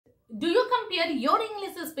Do you compare your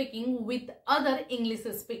English speaking with other English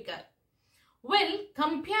speaker? Well,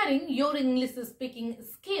 comparing your English speaking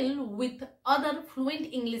skill with other fluent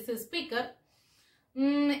English speaker,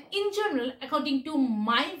 in general, according to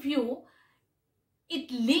my view, it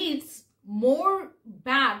leads more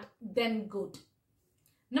bad than good.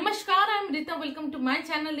 Namaskar, I am Rita. Welcome to my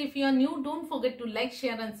channel. If you are new, don't forget to like,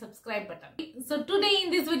 share and subscribe button. So today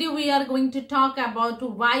in this video, we are going to talk about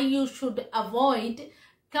why you should avoid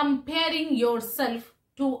comparing yourself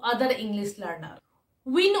to other English learner.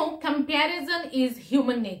 We know comparison is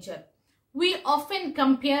human nature. We often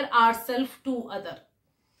compare ourselves to other.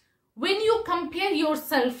 When you compare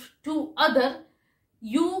yourself to other,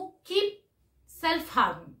 you keep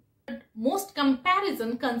self-harm. Most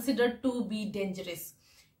comparison considered to be dangerous.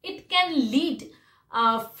 It can lead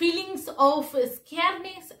feelings of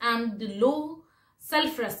scaredness and low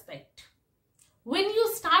self-respect. When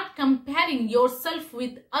you start comparing yourself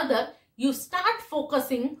with other, you start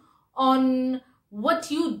focusing on what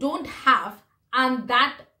you don't have and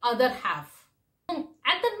that other have. At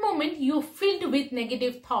that moment, you're filled with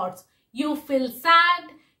negative thoughts. You feel sad,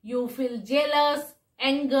 you feel jealous,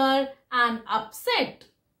 anger and upset.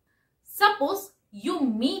 Suppose you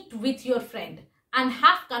meet with your friend and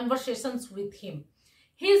have conversations with him.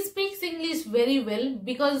 He speaks English very well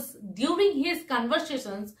because during his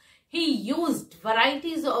conversations, he used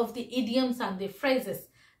varieties of the idioms and the phrases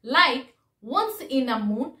like once in a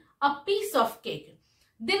moon, a piece of cake.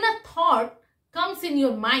 Then a thought comes in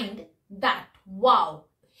your mind that, wow,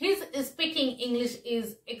 his speaking English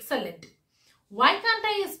is excellent. Why can't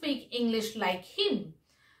I speak English like him?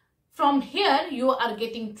 From here, you are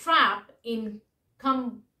getting trapped in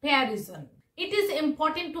comparison. It is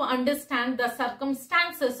important to understand the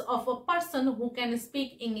circumstances of a person who can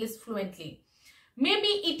speak English fluently. Maybe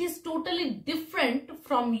it is totally different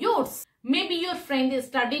from yours. Maybe your friend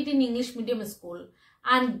studied in English medium school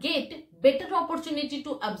and get better opportunity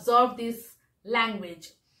to absorb this language.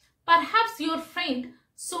 Perhaps your friend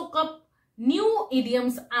soak up new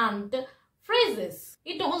idioms and phrases.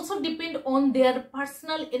 It also depends on their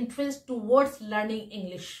personal interest towards learning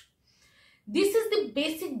English. This is the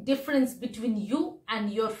basic difference between you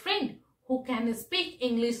and your friend who can speak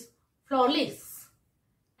English flawless.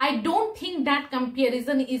 I don't think that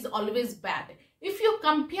comparison is always bad. If you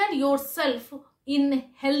compare yourself in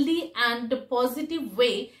healthy and positive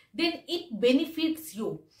way, then it benefits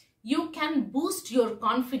you. You can boost your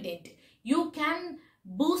confidence. You can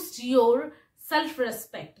boost your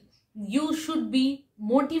self-respect. You should be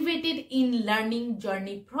motivated in learning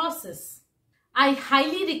journey process. I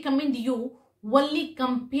highly recommend you only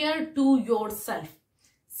compare to yourself.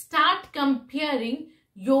 Start comparing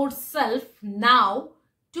yourself now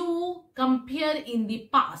to compare in the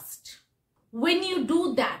past. When you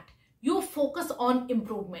do that, you focus on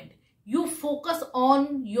improvement. You focus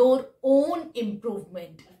on your own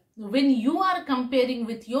improvement. When you are comparing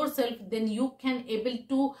with yourself, then you can able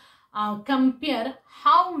to compare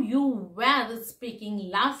how you were speaking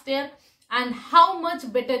last year and how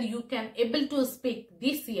much better you can able to speak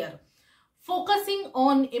this year. Focusing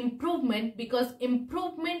on improvement, because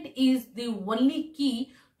improvement is the only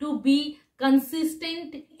key to be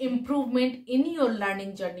consistent improvement in your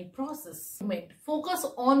learning journey process. Focus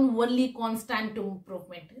on only constant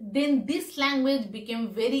improvement. Then this language became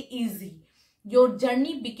very easy. Your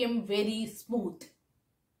journey became very smooth.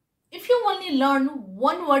 If you only learn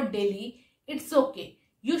one word daily, it's okay.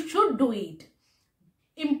 You should do it.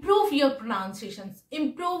 Improve your pronunciations.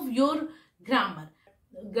 Improve your grammar.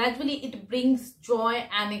 Gradually, it brings joy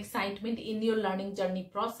and excitement in your learning journey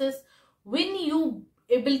process. When you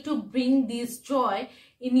able to bring this joy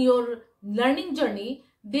in your learning journey,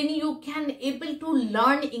 then you can able to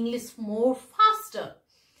learn English more faster.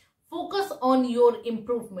 Focus on your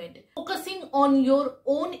improvement. Focusing on your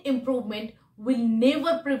own improvement will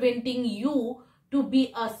never preventing you to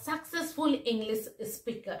be a successful English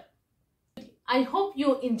speaker. I hope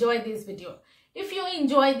you enjoy this video. If you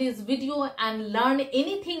enjoy this video and learn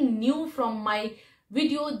anything new from my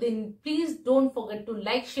video, then please don't forget to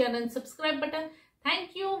like, share and subscribe button.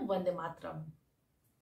 Thank you. Vande Mataram.